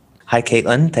Hi,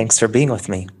 Caitlin. Thanks for being with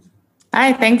me.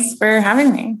 Hi, thanks for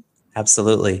having me.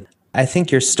 Absolutely. I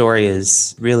think your story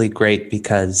is really great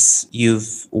because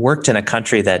you've worked in a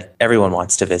country that everyone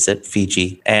wants to visit,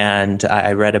 Fiji. And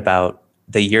I read about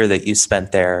the year that you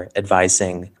spent there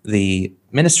advising the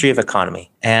Ministry of Economy.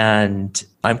 And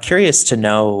I'm curious to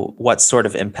know what sort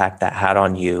of impact that had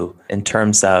on you in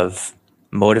terms of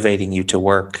motivating you to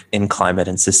work in climate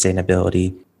and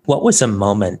sustainability. What was a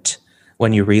moment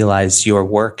when you realized your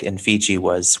work in Fiji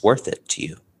was worth it to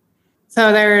you?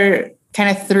 So there are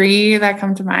kind of three that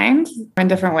come to mind in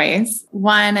different ways.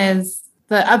 One is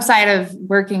the upside of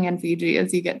working in Fiji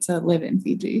is you get to live in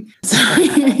Fiji. So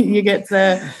you get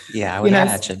to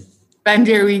imagine. Spend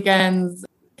your weekends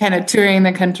kind of touring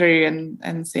the country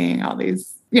and seeing all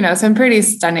these, some pretty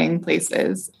stunning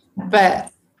places.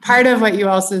 But part of what you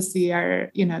also see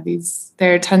are,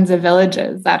 there are tons of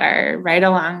villages that are right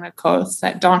along the coast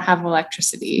that don't have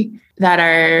electricity, that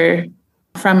are,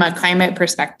 from a climate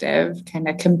perspective, kind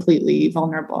of completely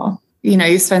vulnerable.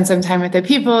 You spend some time with the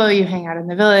people, you hang out in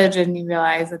the village, and you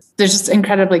realize that they're just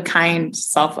incredibly kind,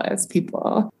 selfless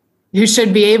people who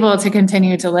should be able to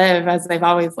continue to live as they've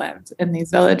always lived in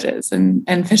these villages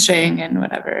and fishing and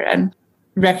whatever. And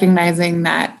recognizing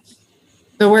that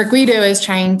the work we do is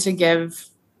trying to give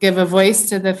a voice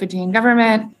to the Fijian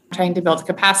government, trying to build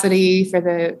capacity for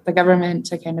the government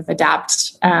to kind of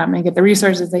adapt and get the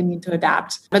resources they need to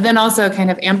adapt, but then also kind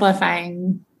of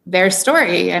amplifying their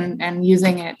story and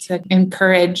using it to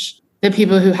encourage the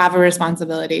people who have a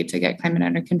responsibility to get climate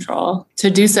under control to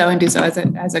do so and do so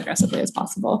as aggressively as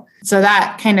possible. So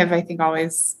that kind of, I think,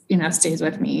 always, stays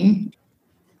with me.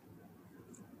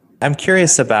 I'm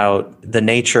curious about the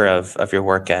nature of your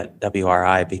work at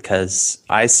WRI because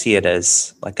I see it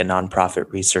as like a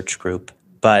nonprofit research group.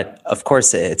 But of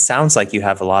course, it sounds like you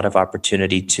have a lot of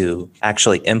opportunity to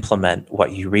actually implement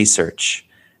what you research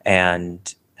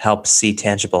and help see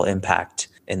tangible impact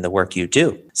in the work you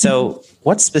do. So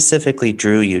what specifically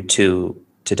drew you to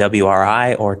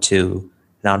WRI or to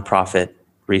nonprofit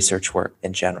research work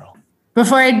in general?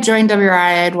 Before I joined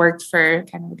WRI, I'd worked for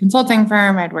kind of a consulting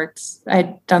firm.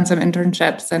 I'd done some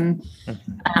internships and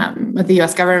with the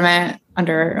US government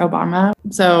under Obama.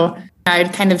 So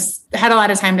I'd kind of had a lot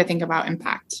of time to think about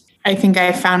impact. I think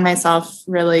I found myself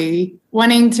really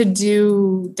wanting to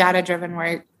do data-driven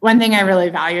work. One thing I really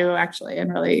value actually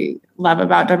and really love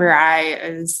about WRI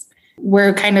is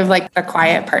we're kind of like the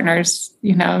quiet partners,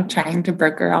 trying to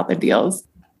broker all the deals.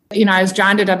 I was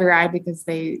drawn to WRI because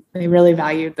they really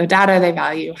value the data, they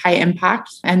value high impact,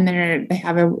 and they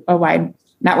have a wide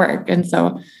network. And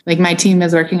so my team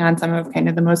is working on some of kind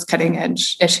of the most cutting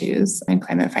edge issues in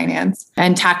climate finance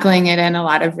and tackling it in a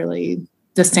lot of really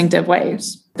distinctive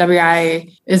ways.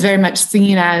 WRI is very much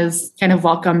seen as kind of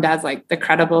welcomed as the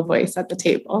credible voice at the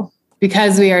table.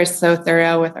 Because we are so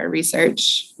thorough with our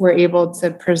research, we're able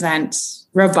to present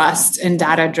robust and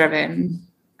data-driven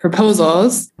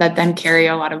proposals that then carry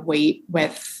a lot of weight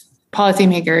with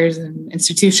policymakers and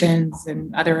institutions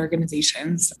and other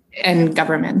organizations and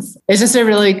governments. It's just a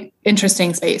really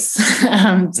interesting space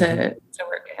to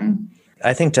work in.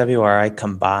 I think WRI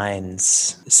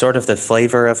combines sort of the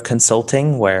flavor of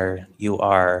consulting where you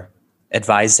are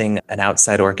advising an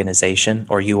outside organization,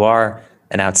 or you are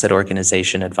an outside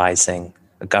organization advising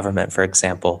a government, for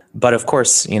example. But of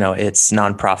course, it's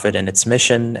nonprofit in its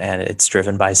mission and it's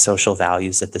driven by social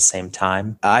values at the same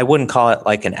time. I wouldn't call it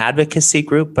like an advocacy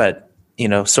group, but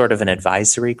sort of an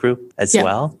advisory group as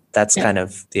well. That's kind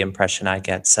of the impression I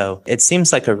get. So it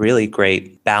seems like a really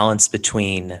great balance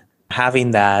between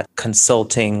having that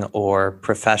consulting or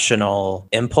professional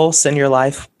impulse in your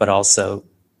life, but also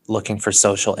looking for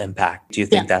social impact. Do you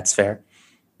think that's fair?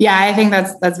 Yeah, I think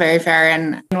that's very fair.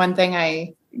 And one thing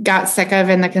I got sick of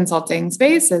in the consulting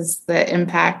space is the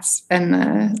impacts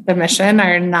and the mission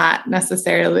are not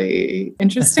necessarily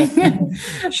interesting.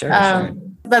 Sure.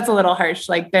 That's a little harsh.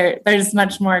 There's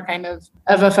much more kind of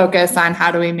a focus on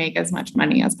how do we make as much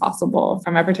money as possible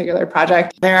from a particular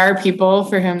project. There are people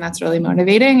for whom that's really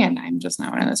motivating, and I'm just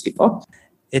not one of those people.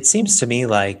 It seems to me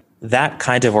like that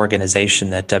kind of organization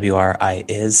that WRI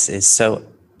is so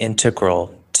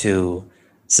integral to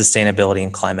sustainability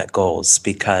and climate goals,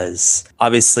 because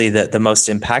obviously the most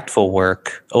impactful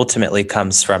work ultimately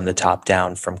comes from the top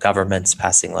down, from governments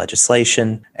passing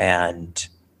legislation and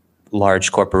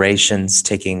large corporations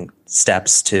taking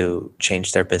steps to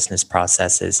change their business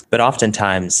processes. But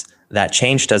oftentimes that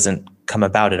change doesn't come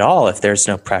about at all if there's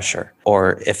no pressure,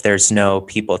 or if there's no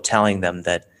people telling them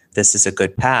that this is a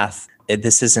good path.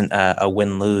 This isn't a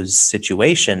win-lose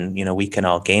situation. We can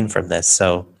all gain from this.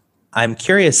 So I'm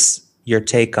curious your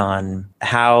take on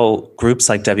how groups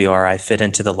like WRI fit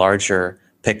into the larger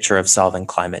picture of solving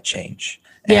climate change.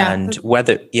 Yeah. And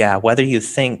whether you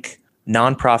think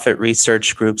nonprofit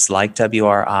research groups like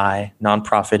WRI,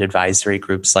 nonprofit advisory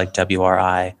groups like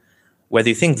WRI, whether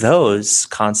you think those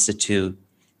constitute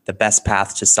the best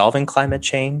path to solving climate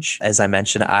change, as I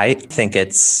mentioned, I think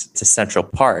it's a central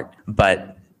part.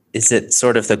 But is it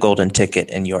sort of the golden ticket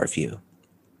in your view?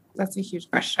 That's a huge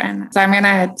question. So I'm going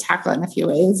to tackle it in a few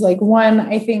ways. Like one,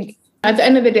 I think at the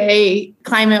end of the day,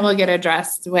 climate will get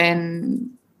addressed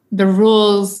when the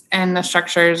rules and the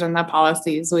structures and the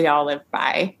policies we all live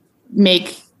by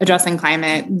make addressing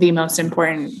climate the most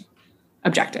important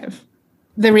objective.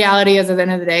 The reality is, at the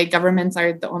end of the day, governments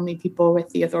are the only people with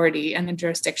the authority and the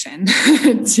jurisdiction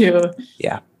to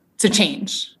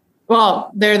change.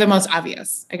 Well, they're the most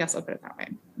obvious. I guess I'll put it that way.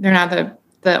 They're not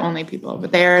the only people,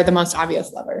 but they're the most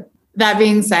obvious lever. That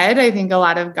being said, I think a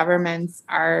lot of governments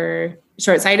are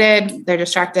short-sighted. They're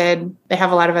distracted. They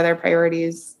have a lot of other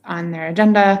priorities on their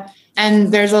agenda.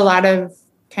 And there's a lot of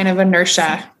kind of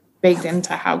inertia baked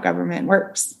into how government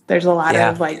works. There's a lot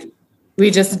of we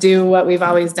just do what we've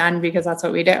always done because that's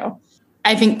what we do.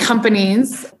 I think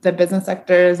companies, the business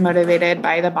sector is motivated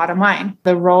by the bottom line.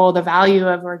 The role, the value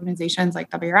of organizations like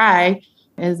WRI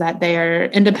is that they are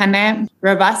independent,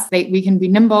 robust, we can be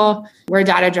nimble, we're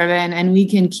data-driven, and we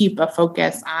can keep a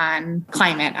focus on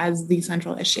climate as the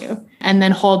central issue, and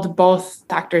then hold both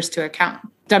factors to account.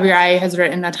 WRI has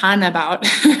written a ton about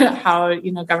how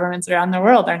governments around the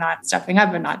world are not stepping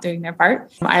up and not doing their part.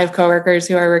 I have coworkers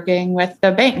who are working with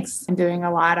the banks and doing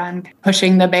a lot on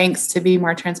pushing the banks to be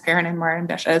more transparent and more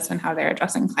ambitious in how they're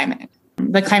addressing climate.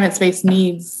 The climate space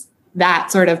needs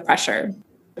that sort of pressure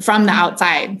from the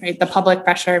outside, right? The public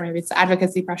pressure, maybe it's the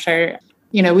advocacy pressure.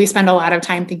 We spend a lot of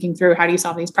time thinking through how do you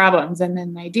solve these problems? And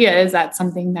then the idea is that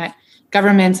something that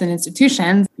governments and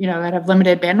institutions, that have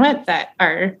limited bandwidth, that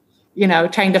are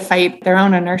trying to fight their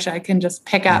own inertia, can just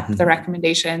pick up the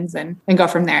recommendations and go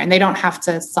from there. And they don't have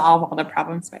to solve all the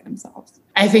problems by themselves.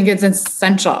 I think it's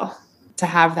essential to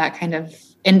have that kind of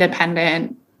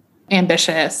independent,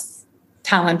 ambitious,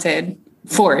 talented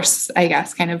force, I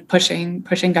guess, kind of pushing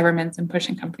governments and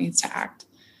pushing companies to act.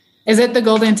 Is it the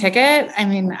golden ticket? I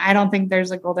mean, I don't think there's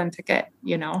a golden ticket,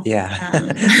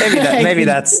 Yeah. Maybe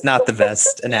that's not the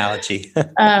best analogy.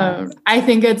 I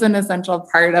think it's an essential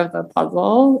part of the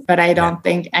puzzle, but I don't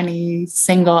think any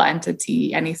single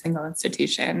entity, any single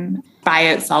institution by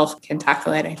itself can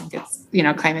tackle it. I think it's,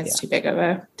 climate's too big of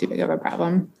a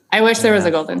problem. I wish there was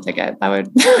a golden ticket. That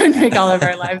would make all of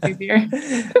our lives easier.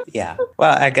 Yeah.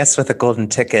 Well, I guess with a golden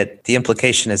ticket, the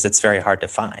implication is it's very hard to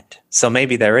find. So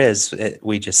maybe there is.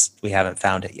 We haven't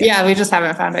found it yet. Yeah, we just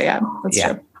haven't found it yet. That's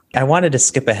true. I wanted to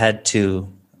skip ahead to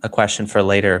a question for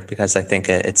later because I think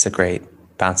it's a great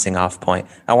bouncing off point.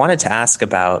 I wanted to ask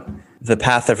about the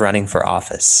path of running for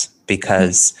office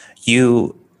because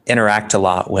you interact a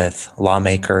lot with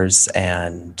lawmakers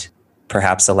and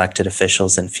perhaps elected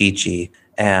officials in Fiji,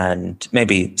 and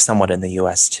maybe somewhat in the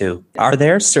US too. Are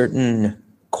there certain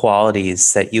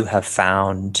qualities that you have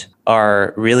found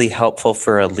are really helpful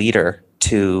for a leader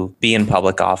to be in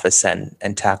public office and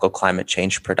tackle climate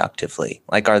change productively?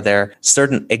 Like, are there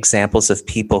certain examples of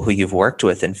people who you've worked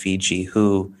with in Fiji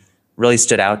who really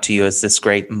stood out to you as this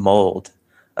great mold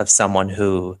of someone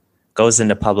who goes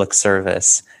into public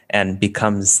service and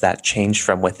becomes that change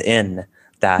from within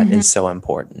that is so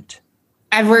important?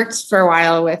 I've worked for a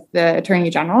while with the Attorney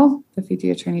General, the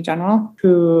Fiji Attorney General,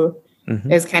 who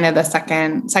is kind of the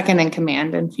second in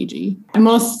command in Fiji.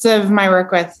 Most of my work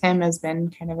with him has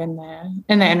been kind of in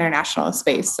the international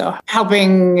space. So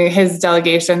helping his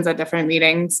delegations at different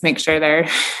meetings make sure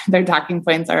their talking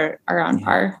points are on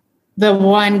par. The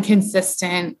one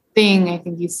consistent thing I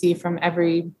think you see from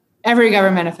every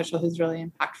government official who's really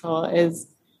impactful is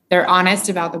they're honest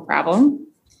about the problem.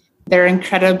 They're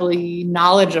incredibly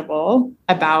knowledgeable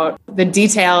about the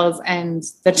details and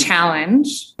the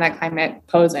challenge that climate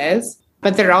poses,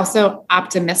 but they're also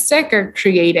optimistic or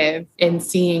creative in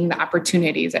seeing the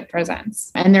opportunities it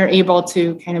presents. And they're able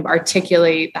to kind of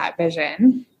articulate that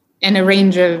vision in a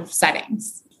range of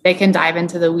settings. They can dive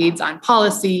into the weeds on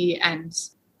policy and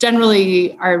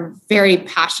generally are very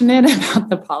passionate about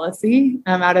the policy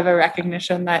out of a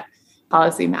recognition that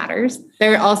policy matters.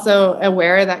 They're also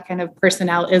aware that kind of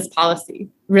personnel is policy.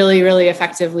 Really, really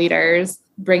effective leaders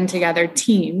bring together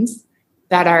teams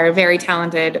that are very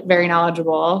talented, very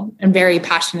knowledgeable, and very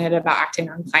passionate about acting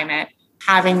on climate.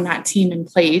 Having that team in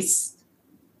place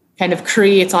kind of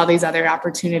creates all these other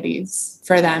opportunities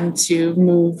for them to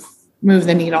move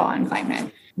the needle on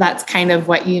climate. That's kind of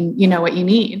what you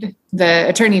need. The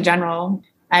Attorney General,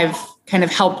 I've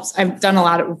done a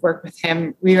lot of work with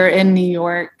him. We were in New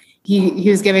York. He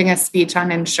was giving a speech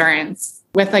on insurance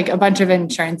with like a bunch of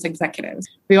insurance executives.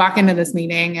 We walk into this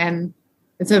meeting and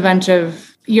it's a bunch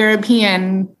of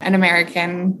European and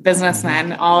American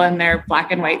businessmen all in their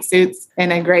black and white suits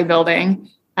in a gray building.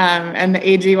 And the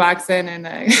AG walks in and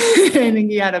I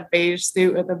think he had a beige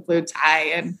suit with a blue tie.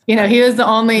 And, he was the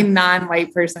only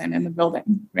non-white person in the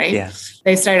building, right? Yeah.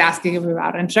 They started asking him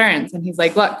about insurance. And he's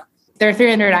like, look, there are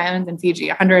 300 islands in Fiji.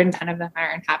 110 of them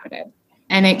are inhabited.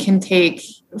 And it can take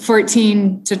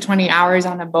 14 to 20 hours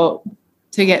on a boat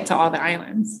to get to all the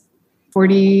islands.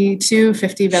 40 to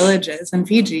 50 villages in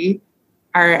Fiji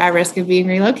are at risk of being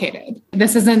relocated.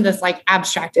 This isn't this like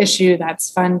abstract issue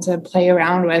that's fun to play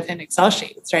around with in Excel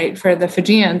sheets, right? For the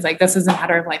Fijians, like this is a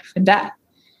matter of life and death.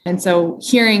 And so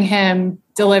hearing him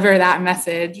deliver that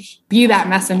message, be that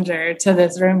messenger to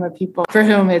this room of people for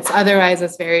whom it's otherwise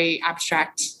this very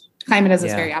abstract, climate is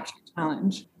this very abstract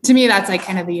challenge. To me, that's like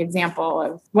kind of the example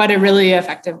of what a really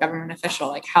effective government official,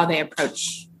 like how they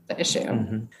approach the issue.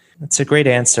 Mm-hmm. That's a great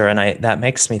answer. And that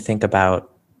makes me think about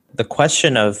the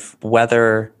question of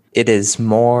whether it is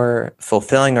more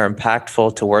fulfilling or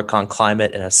impactful to work on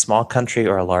climate in a small country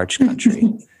or a large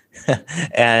country.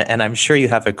 And I'm sure you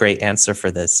have a great answer for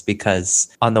this, because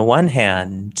on the one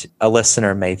hand, a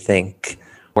listener may think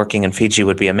working in Fiji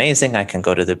would be amazing. I can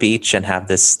go to the beach and have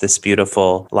this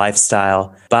beautiful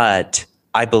lifestyle. But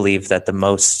I believe that the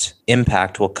most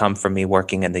impact will come from me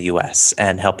working in the US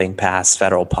and helping pass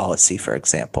federal policy, for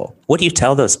example. What do you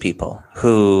tell those people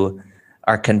who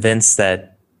are convinced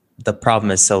that the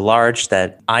problem is so large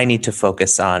that I need to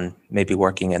focus on maybe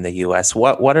working in the US?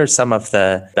 What are some of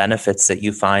the benefits that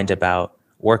you find about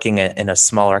working in a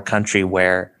smaller country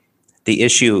where the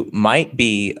issue might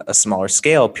be a smaller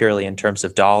scale purely in terms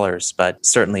of dollars, but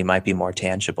certainly might be more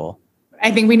tangible?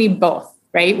 I think we need both,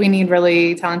 right? We need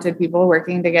really talented people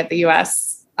working to get the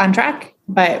US on track,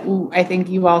 but I think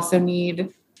you also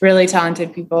need really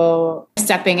talented people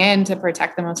stepping in to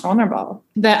protect the most vulnerable.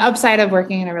 The upside of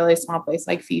working in a really small place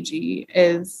like Fiji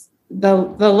is the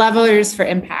levelers for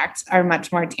impact are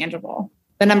much more tangible.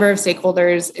 The number of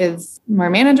stakeholders is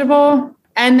more manageable.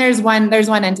 And there's one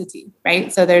entity,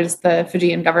 right? So there's the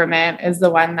Fijian government is the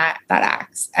one that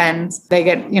acts, and they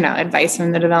get, advice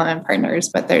from the development partners,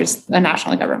 but there's the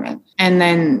national government. And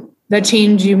then the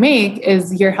change you make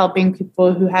is you're helping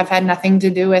people who have had nothing to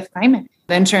do with climate.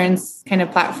 The insurance kind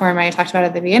of platform I talked about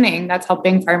at the beginning, that's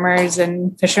helping farmers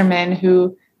and fishermen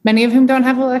who many of whom don't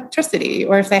have electricity,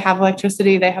 or if they have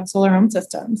electricity, they have solar home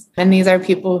systems. And these are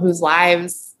people whose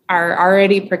lives are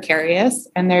already precarious,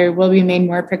 and they will be made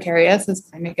more precarious as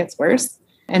climate gets worse.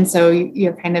 And so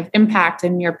your kind of impact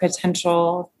and your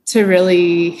potential to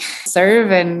really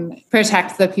serve and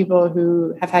protect the people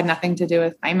who have had nothing to do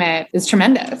with climate is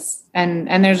tremendous. And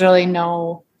there's really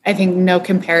no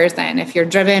comparison if you're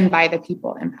driven by the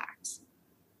people impact.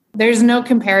 There's no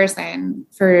comparison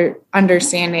for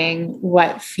understanding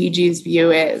what Fiji's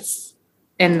view is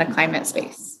in the climate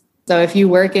space. So if you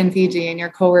work in Fiji and your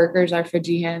coworkers are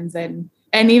Fijians, and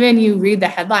even you read the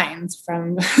headlines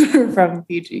from from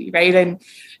Fiji, right?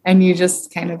 And you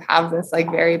just kind of have this like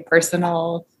very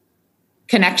personal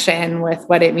connection with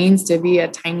what it means to be a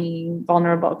tiny,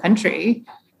 vulnerable country.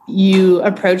 You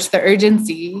approach the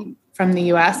urgency from the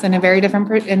US in a very different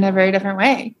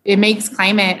way. It makes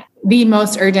climate the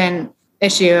most urgent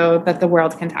issue that the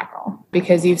world can tackle,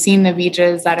 because you've seen the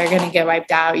beaches that are going to get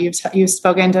wiped out. You've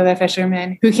spoken to the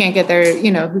fishermen who can't get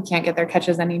their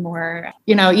catches anymore.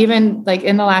 Even like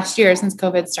in the last year since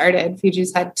COVID started,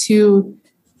 Fiji's had 2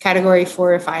 Category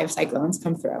 4 or 5 cyclones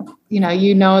come through.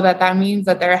 That means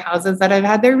that there are houses that have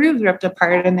had their roofs ripped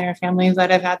apart, and there are families that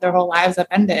have had their whole lives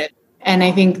upended. And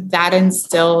I think that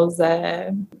instills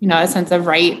a sense of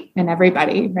right in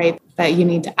everybody, right? That you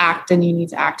need to act, and you need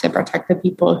to act to protect the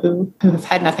people who have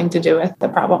had nothing to do with the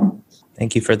problem.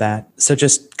 Thank you for that. So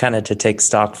just kind of to take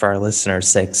stock for our listeners'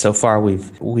 sake, so far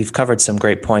we've covered some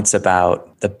great points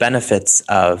about the benefits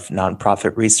of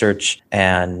nonprofit research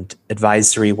and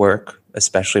advisory work,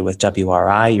 especially with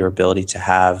WRI, your ability to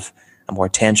have a more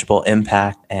tangible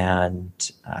impact. And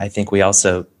I think we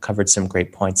also covered some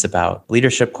great points about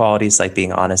leadership qualities, like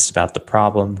being honest about the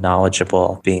problem,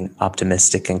 knowledgeable, being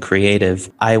optimistic and creative.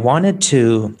 I wanted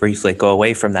to briefly go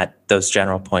away from those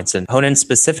general points and hone in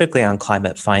specifically on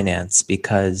climate finance,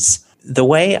 because the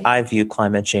way I view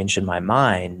climate change in my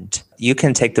mind, you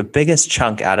can take the biggest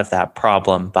chunk out of that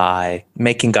problem by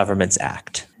making governments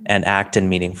act, and act in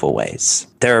meaningful ways.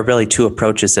 There are really 2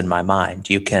 approaches in my mind.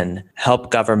 You can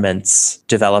help governments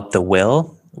develop the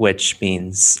will, which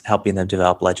means helping them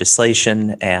develop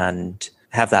legislation and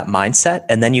have that mindset,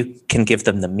 and then you can give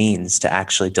them the means to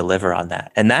actually deliver on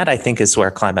that. And that, I think, is where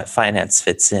climate finance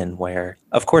fits in, where,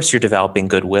 of course, you're developing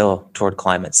goodwill toward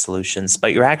climate solutions,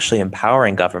 but you're actually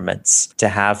empowering governments to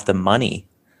have the money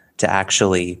to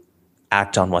actually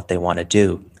act on what they want to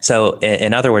do. So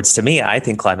in other words, to me, I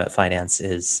think climate finance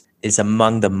is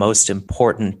among the most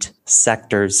important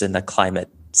sectors in the climate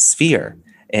sphere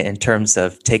in terms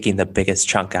of taking the biggest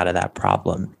chunk out of that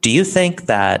problem. Do you think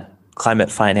that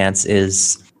climate finance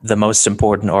is the most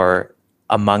important or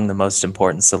among the most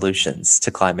important solutions to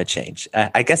climate change?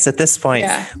 I guess at this point,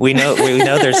 we know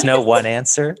there's no one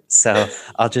answer. So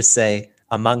I'll just say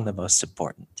among the most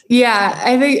important. Yeah,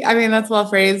 I mean, that's well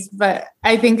phrased, but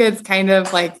I think it's kind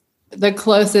of like the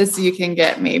closest you can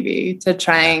get maybe to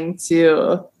trying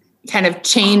to kind of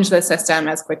change the system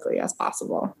as quickly as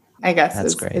possible, I guess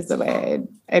is the way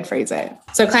I'd phrase it.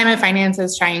 So climate finance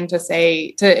is trying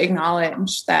to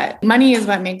acknowledge that money is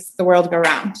what makes the world go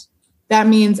round. That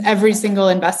means every single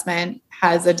investment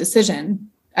has a decision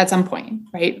at some point,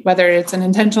 right? Whether it's an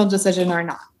intentional decision or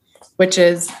not, which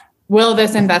is, will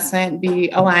this investment be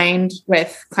aligned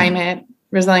with climate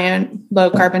resilient, low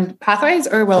carbon pathways,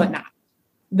 or will it not?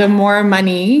 The more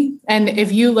money, and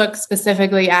if you look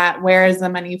specifically at where is the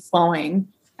money flowing,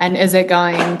 and is it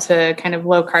going to kind of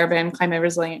low carbon, climate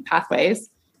resilient pathways,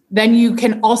 then you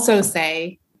can also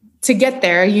say, to get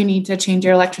there, you need to change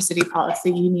your electricity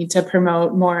policy. You need to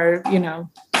promote more,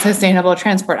 sustainable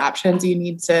transport options. You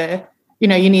need to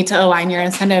align your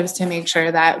incentives to make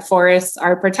sure that forests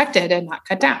are protected and not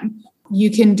cut down. You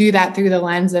can do that through the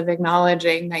lens of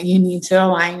acknowledging that you need to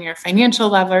align your financial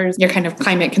levers, your kind of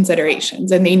climate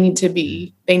considerations, and they need to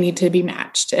be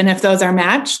matched. And if those are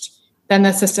matched, then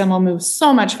the system will move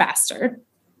so much faster.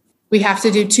 We have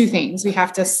to do two things. We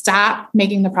have to stop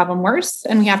making the problem worse,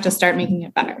 and we have to start making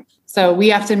it better. So we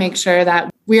have to make sure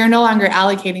that we are no longer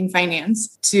allocating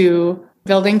finance to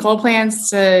building coal plants,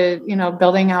 to,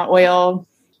 building out oil,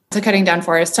 to cutting down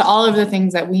forests, to all of the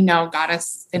things that we know got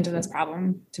us into this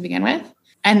problem to begin with.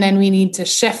 And then we need to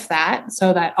shift that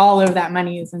so that all of that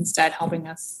money is instead helping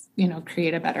us,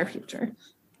 create a better future.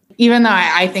 Even though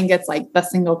I think it's like the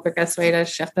single quickest way to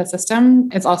shift the system,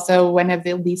 it's also one of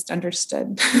the least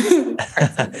understood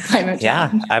parts of the climate change.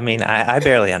 Yeah, I mean, I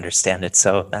barely understand it,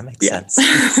 so that makes sense.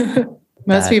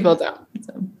 Most people don't.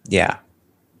 So. Yeah,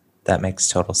 that makes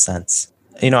total sense.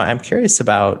 I'm curious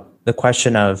about the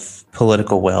question of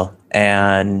political will.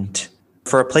 And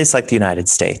for a place like the United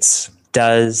States,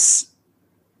 does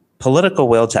political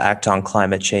will to act on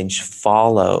climate change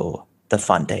follow the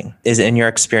funding? In your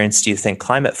experience, do you think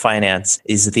climate finance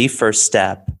is the first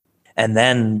step and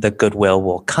then the goodwill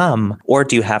will come, or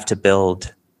do you have to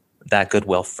build that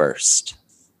goodwill first?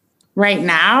 Right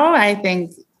now, I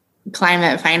think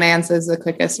climate finance is the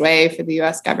quickest way for the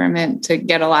US government to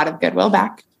get a lot of goodwill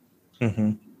back.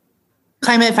 Mm-hmm.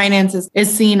 Climate finance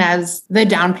is seen as the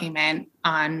down payment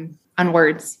on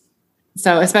words.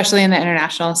 So especially in the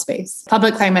international space,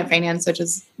 public climate finance, which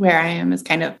is where I am, is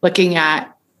kind of looking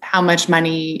at how much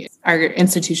money are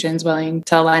institutions willing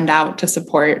to lend out to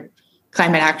support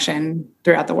climate action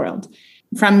throughout the world.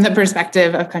 From the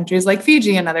perspective of countries like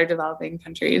Fiji and other developing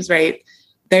countries, right?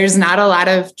 There's not a lot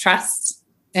of trust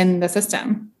in the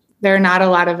system. There are not a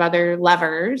lot of other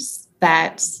levers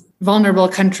that vulnerable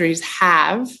countries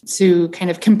have to kind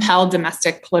of compel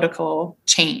domestic political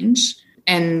change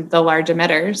in the large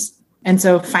emitters. And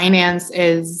so finance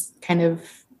is kind of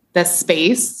the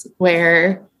space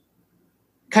where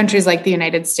countries like the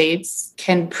United States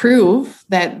can prove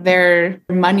that their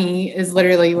money is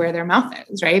literally where their mouth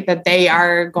is, right? That they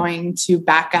are going to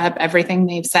back up everything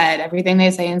they've said, everything they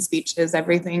say in speeches,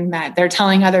 everything that they're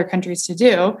telling other countries to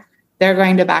do. They're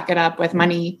going to back it up with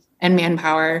money and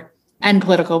manpower and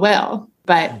political will.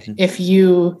 But if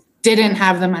you didn't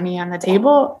have the money on the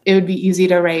table, it would be easy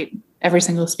to write every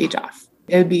single speech off.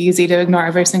 It would be easy to ignore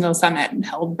every single summit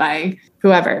held by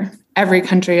whoever. Every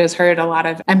country has heard a lot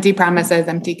of empty promises,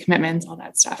 empty commitments, all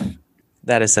that stuff.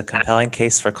 That is a compelling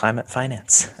case for climate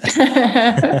finance.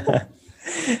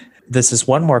 This is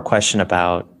one more question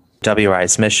about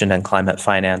WRI's mission and climate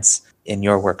finance in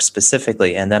your work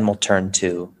specifically, and then we'll turn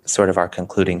to sort of our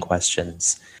concluding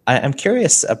questions. I'm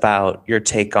curious about your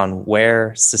take on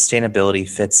where sustainability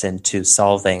fits into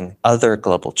solving other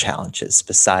global challenges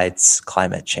besides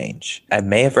climate change. I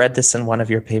may have read this in one of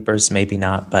your papers, maybe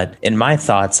not, but in my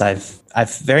thoughts, I've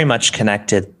very much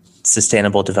connected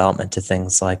sustainable development to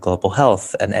things like global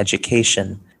health and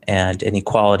education and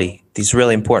inequality, these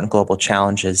really important global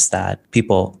challenges that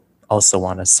people also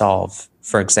want to solve.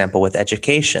 For example, with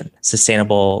education,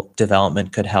 sustainable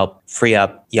development could help free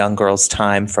up young girls'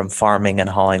 time from farming and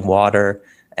hauling water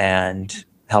and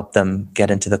help them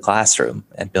get into the classroom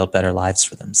and build better lives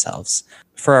for themselves.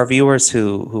 For our viewers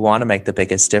who want to make the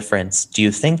biggest difference, do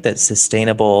you think that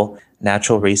sustainable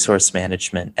natural resource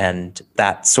management and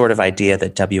that sort of idea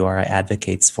that WRI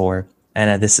advocates for,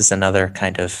 and this is another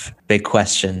kind of big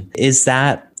question, is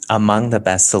that among the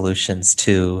best solutions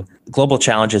to global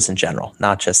challenges in general,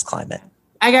 not just climate?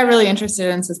 I got really interested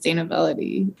in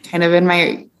sustainability kind of in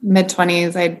my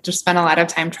mid-20s. I just spent a lot of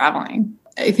time traveling.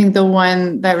 I think the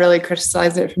one that really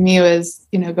crystallized it for me was,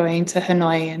 going to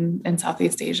Hanoi in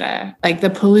Southeast Asia, like the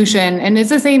pollution. And it's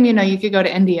the same, you could go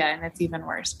to India and it's even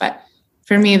worse. But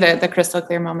for me, the crystal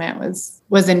clear moment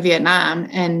was in Vietnam.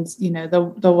 And,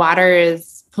 the water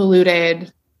is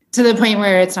polluted to the point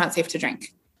where it's not safe to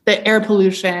drink. The air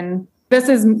pollution, this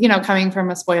is, coming from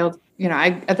a spoiled,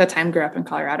 I at the time grew up in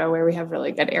Colorado where we have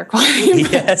really good air quality.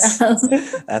 Yes,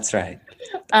 that's right.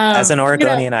 As an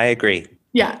Oregonian, I agree.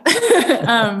 Yeah.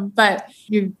 But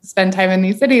you spend time in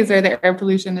these cities where the air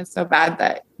pollution is so bad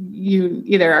that you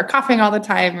either are coughing all the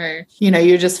time or,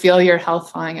 you just feel your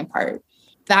health falling apart.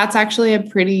 That's actually a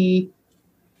pretty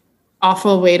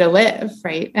awful way to live,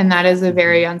 right? And that is a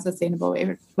very unsustainable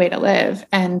way to live.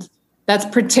 And that's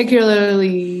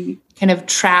particularly kind of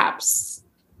traps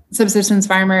subsistence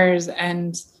farmers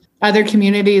and other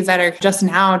communities that are just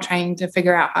now trying to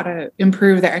figure out how to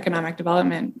improve their economic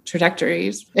development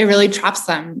trajectories. It really traps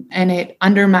them and it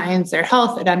undermines their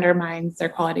health. It undermines their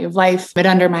quality of life. It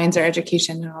undermines their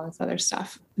education and all this other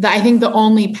stuff. I think the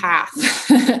only path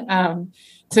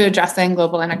to addressing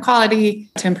global inequality,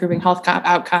 to improving health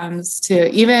outcomes, to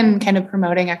even kind of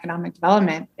promoting economic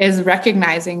development is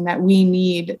recognizing that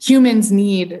humans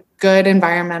need good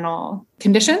environmental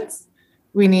conditions.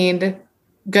 We need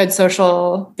good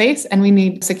social base, and we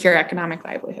need secure economic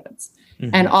livelihoods.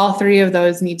 Mm-hmm. And all three of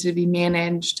those need to be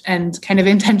managed and kind of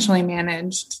intentionally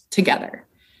managed together.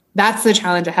 That's the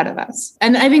challenge ahead of us.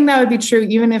 And I think that would be true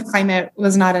even if climate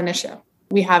was not an issue.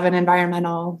 We have an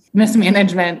environmental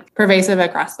mismanagement pervasive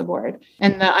across the board.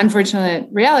 And the unfortunate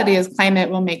reality is climate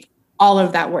will make all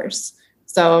of that worse.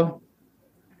 So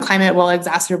climate will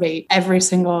exacerbate every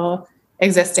single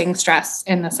existing stress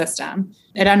in the system.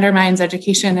 It undermines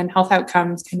education and health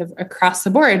outcomes kind of across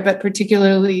the board, but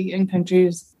particularly in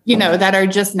countries, that are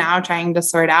just now trying to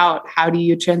sort out how do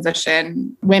you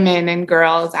transition women and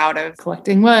girls out of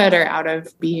collecting wood or out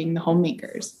of being the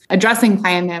homemakers. Addressing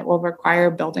climate will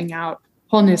require building out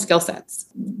whole new skill sets.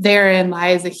 Therein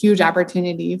lies a huge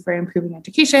opportunity for improving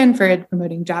education, for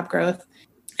promoting job growth,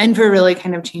 and for really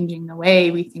kind of changing the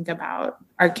way we think about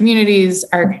our communities,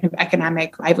 our kind of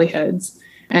economic livelihoods,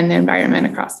 and the environment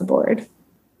across the board.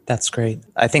 That's great.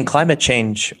 I think climate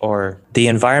change or the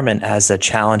environment as a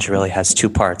challenge really has two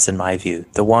parts in my view.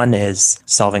 The one is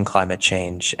solving climate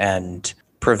change and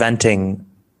preventing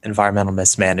environmental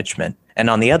mismanagement. And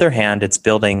on the other hand, it's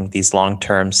building these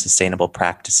long-term sustainable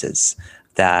practices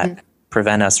that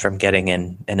prevent us from getting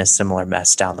in a similar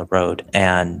mess down the road.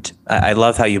 And I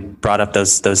love how you brought up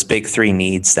those big three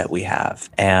needs that we have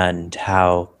and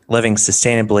how living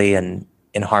sustainably and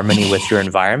in harmony with your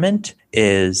environment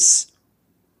is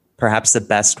perhaps the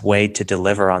best way to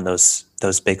deliver on those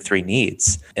big three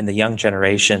needs. In the young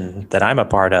generation that I'm a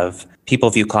part of, people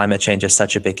view climate change as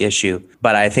such a big issue.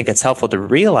 But I think it's helpful to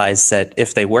realize that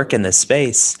if they work in this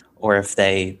space or if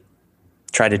they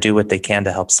try to do what they can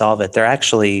to help solve it, they're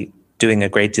actually doing a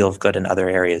great deal of good in other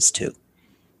areas too.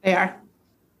 They are.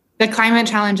 The climate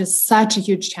challenge is such a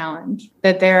huge challenge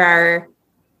that there are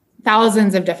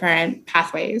thousands of different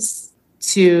pathways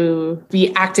to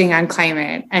be acting on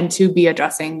climate and to be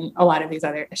addressing a lot of these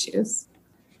other issues.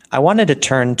 I wanted to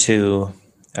turn to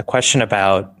a question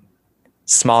about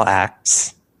small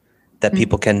acts that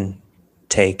people can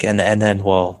take, and then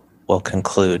we'll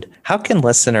conclude. How can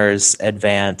listeners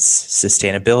advance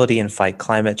sustainability and fight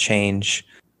climate change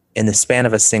in the span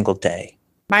of a single day?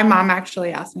 My mom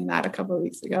actually asked me that a couple of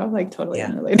weeks ago, like totally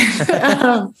unrelated.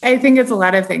 I think it's a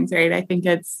lot of things, right? I think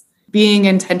it's being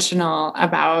intentional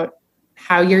about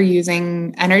how you're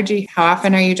using energy. How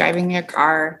often are you driving your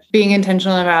car? Being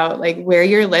intentional about like where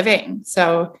you're living.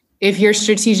 So if you're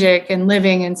strategic and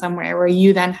living in somewhere where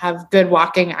you then have good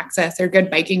walking access or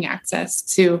good biking access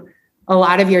to a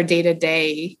lot of your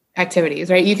day-to-day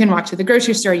activities, right? You can walk to the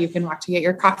grocery store, you can walk to get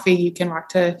your coffee, you can walk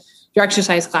to your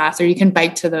exercise class, or you can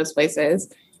bike to those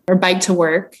places or bike to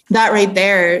work. That right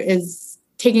there is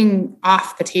taking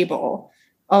off the table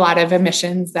a lot of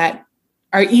emissions that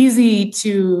are easy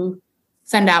to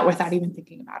send out without even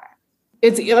thinking about it.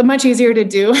 it's much easier to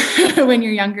do when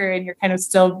you're younger and you're kind of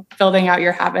still building out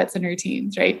your habits and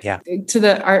routines, right? Yeah.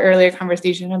 To our earlier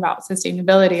conversation about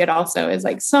sustainability, it also is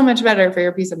like so much better for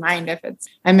your peace of mind if it's,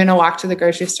 I'm going to walk to the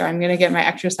grocery store, I'm going to get my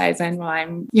exercise in while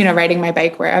I'm, riding my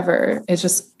bike wherever. It's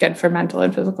just good for mental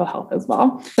and physical health as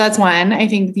well. So that's one. I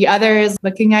think the other is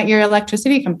looking at your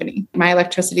electricity company. My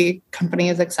electricity company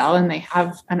is Xcel, and they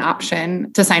have an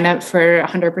option to sign up for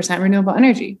 100% renewable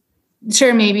energy.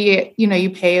 Sure, maybe, you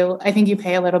pay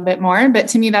a little bit more, but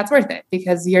to me, that's worth it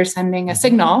because you're sending a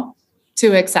signal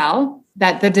to Xcel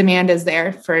that the demand is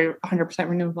there for 100%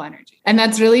 renewable energy. And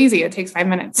that's really easy. It takes 5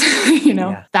 minutes,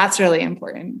 That's really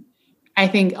important. I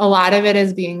think a lot of it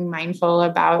is being mindful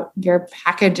about your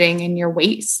packaging and your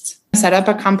waste. Set up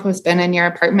a compost bin in your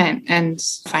apartment and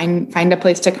find a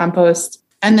place to compost.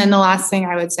 And then the last thing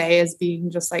I would say is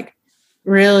being just like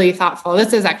really thoughtful.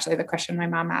 This is actually the question my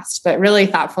mom asked, but really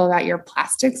thoughtful about your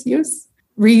plastics use.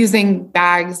 Reusing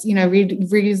bags,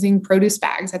 reusing produce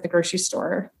bags at the grocery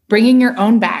store, bringing your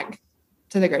own bag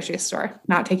to the grocery store,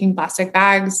 not taking plastic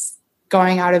bags,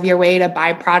 going out of your way to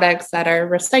buy products that are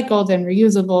recycled and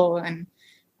reusable and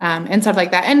stuff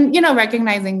like that. And,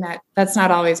 recognizing that that's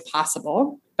not always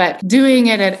possible, but doing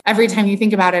it every time you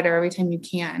think about it or every time you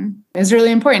can is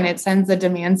really important. It sends a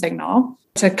demand signal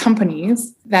to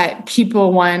companies that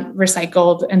people want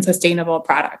recycled and sustainable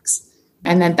products.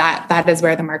 And then that is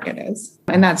where the market is.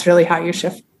 And that's really how you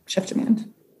shift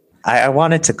demand. I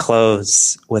wanted to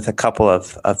close with a couple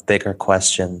of bigger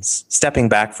questions. Stepping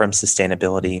back from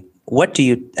sustainability,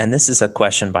 and this is a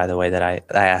question, by the way, that I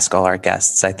ask all our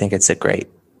guests. I think it's a great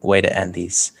way to end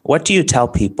these. What do you tell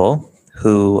people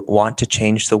who want to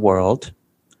change the world,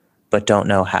 but don't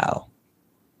know how?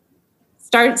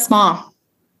 Start small.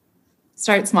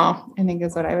 Start small, I think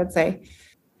is what I would say.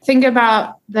 Think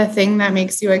about the thing that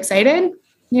makes you excited.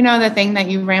 The thing that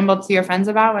you rambled to your friends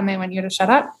about when they want you to shut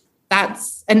up.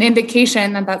 That's an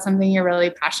indication that that's something you're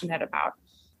really passionate about.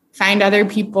 Find other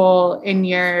people in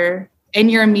your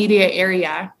immediate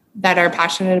area that are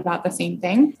passionate about the same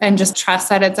thing and just trust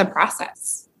that it's a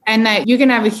process and that you can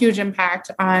have a huge impact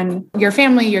on your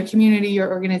family, your community, your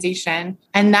organization.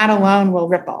 And that alone will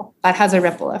ripple. That has a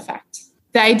ripple effect.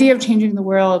 The idea of changing the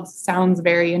world sounds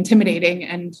very intimidating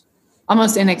and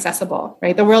almost inaccessible,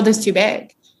 right? The world is too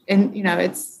big. And,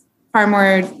 it's far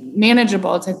more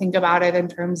manageable to think about it in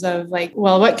terms of like,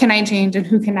 well, what can I change and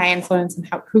who can I influence and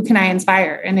who can I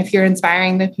inspire? And if you're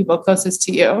inspiring the people closest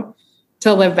to you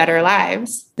to live better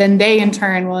lives, then they in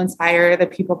turn will inspire the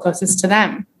people closest to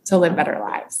them to live better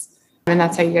lives. And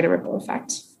that's how you get a ripple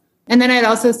effect. And then I'd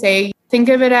also say, think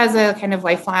of it as a kind of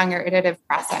lifelong or iterative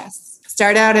process.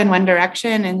 Start out in one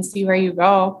direction and see where you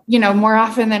go. More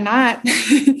often than not,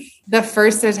 the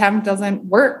first attempt doesn't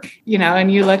work,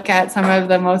 and you look at some of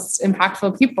the most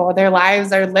impactful people, their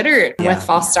lives are littered with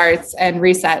false starts and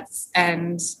resets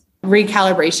and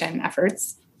recalibration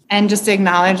efforts. And just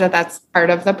acknowledge that that's part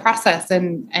of the process.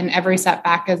 And every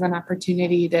setback is an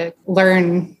opportunity to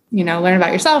learn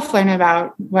about yourself, learn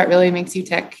about what really makes you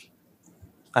tick.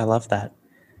 I love that.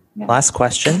 Yeah. Last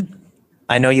question.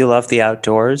 I know you love the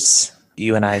outdoors.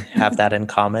 You and I have that in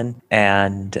common.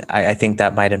 And I think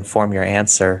that might inform your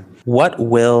answer. What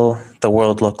will the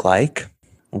world look like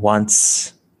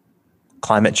once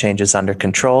climate change is under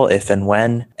control, if and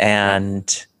when,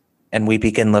 and we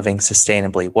begin living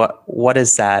sustainably? What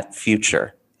is that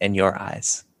future in your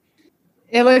eyes?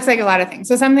 It looks like a lot of things.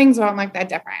 So some things won't look that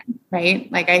different,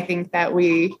 right? Like I think that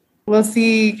we will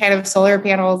see kind of solar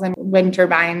panels and wind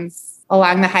turbines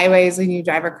along the highways when you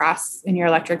drive across in your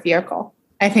electric vehicle.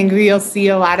 I think we'll see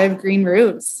a lot of green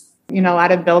roofs. A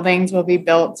lot of buildings will be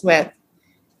built with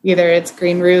either it's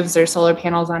green roofs or solar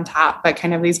panels on top, but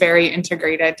kind of these very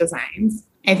integrated designs.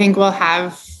 I think we'll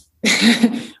have,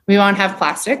 we won't have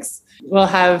plastics. We'll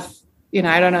have,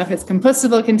 I don't know if it's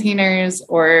compostable containers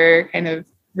or kind of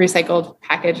recycled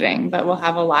packaging, but we'll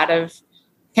have a lot of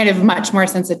kind of much more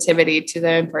sensitivity to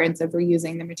the importance of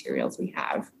reusing the materials we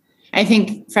have. I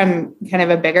think from kind of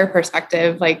a bigger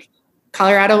perspective, like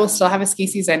Colorado will still have a ski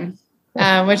season,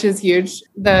 which is huge.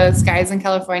 The skies in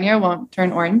California won't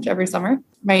turn orange every summer.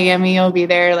 Miami will be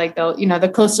there. Like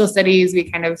the coastal cities we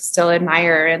kind of still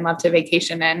admire and love to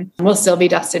vacation in will still be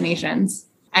destinations.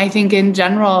 I think in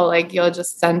general, like you'll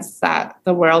just sense that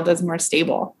the world is more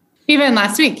stable. Even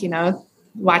last week,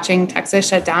 watching Texas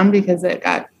shut down because it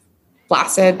got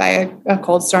blasted by a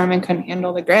cold storm and couldn't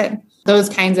handle the grid. Those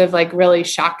kinds of like really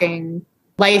shocking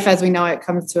life as we know it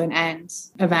comes to an end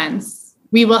events.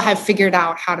 We will have figured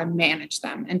out how to manage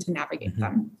them and to navigate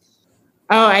them.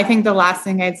 Oh, I think the last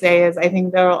thing I'd say is I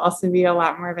think there will also be a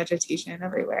lot more vegetation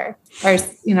everywhere. Or,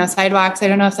 sidewalks, I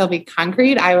don't know if they'll be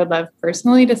concrete. I would love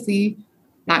personally to see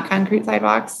not concrete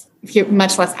sidewalks,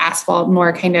 much less asphalt,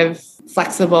 more kind of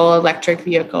flexible electric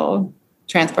vehicle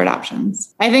transport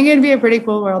options. I think it'd be a pretty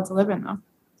cool world to live in, though.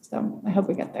 So I hope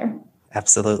we get there.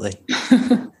 Absolutely.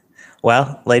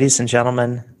 Well, ladies and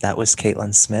gentlemen, that was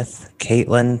Caitlin Smith.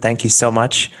 Caitlin, thank you so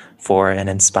much for an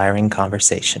inspiring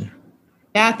conversation.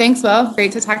 Yeah, thanks, Will.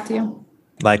 Great to talk to you.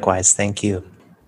 Likewise, thank you.